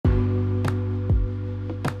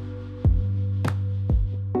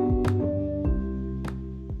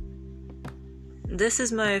This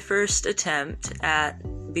is my first attempt at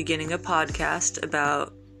beginning a podcast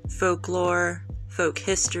about folklore, folk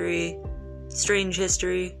history, strange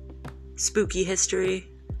history, spooky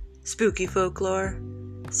folklore,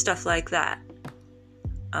 stuff like that.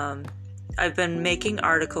 I've been making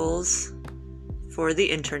articles for the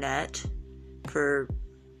internet for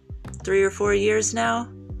 3 or 4 years now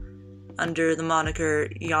under the moniker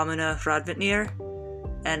Yamuna Frodvitnir,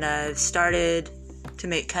 and I've started to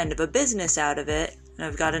make kind of a business out of it, and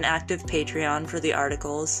I've got an active Patreon for the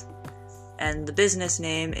articles, and the business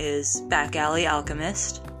name is Back Alley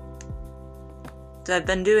Alchemist. So I've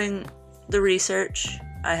been doing the research.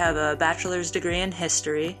 I have a bachelor's degree in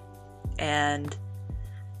history, and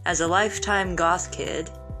as a lifetime goth kid,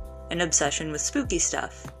 an obsession with spooky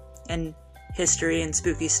stuff, and history and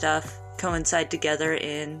spooky stuff coincide together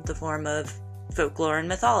in the form of folklore and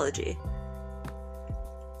mythology.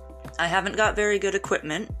 I haven't got very good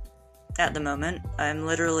equipment at the moment. I'm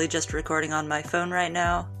literally just recording on my phone right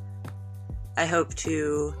now. I hope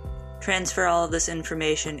to transfer all of this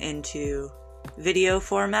information into video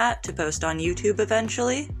format to post on YouTube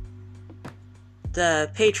eventually. The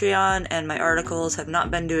Patreon and my articles have not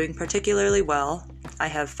been doing particularly well. I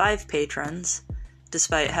have 5 patrons,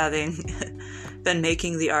 despite having been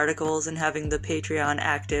making the articles and having the Patreon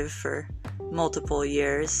active for multiple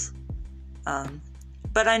years.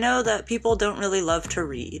 But I know that people don't really love to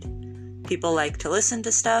read. People like to listen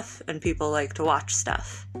to stuff, and people like to watch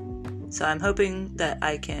stuff. So I'm hoping that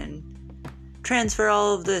I can transfer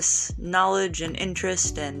all of this knowledge and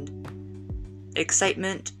interest and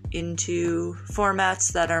excitement into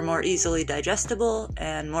formats that are more easily digestible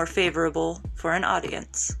and more favorable for an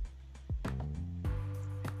audience.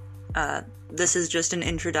 This is just an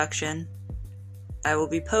introduction. I will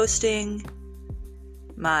be posting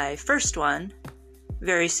my first one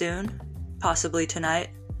very soon, possibly tonight,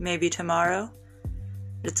 maybe tomorrow.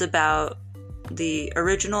 It's about the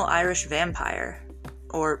original Irish vampire,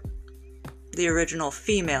 or the original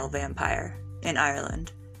female vampire in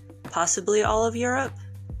Ireland, possibly all of Europe.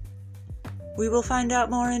 We will find out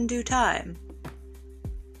more in due time.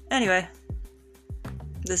 Anyway,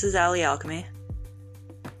 this is Alley Alchemy.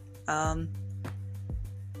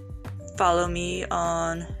 Follow me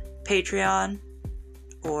on Patreon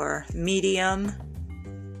or Medium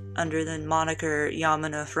under the moniker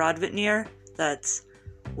Yamuna Frodvitnir. That's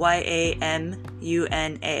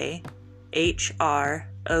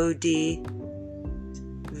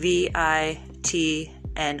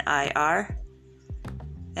YAMUNAHRODVITNIR.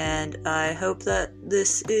 And I hope that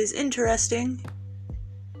this is interesting.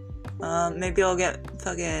 Maybe I'll get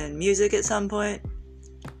fucking music at some point.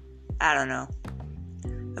 I don't know.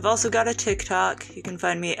 I've also got a TikTok. You can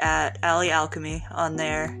find me at Alley Alchemy on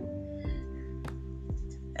there.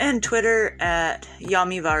 And Twitter at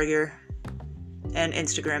YamiVargir. And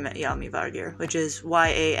Instagram at YamiVargir, which is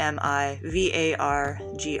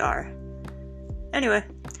YAMIVARGR. Anyway,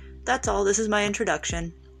 that's all. This is my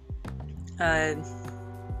introduction. I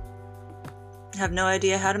have no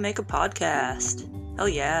idea how to make a podcast. Hell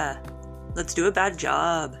yeah. Let's do a bad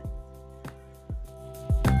job.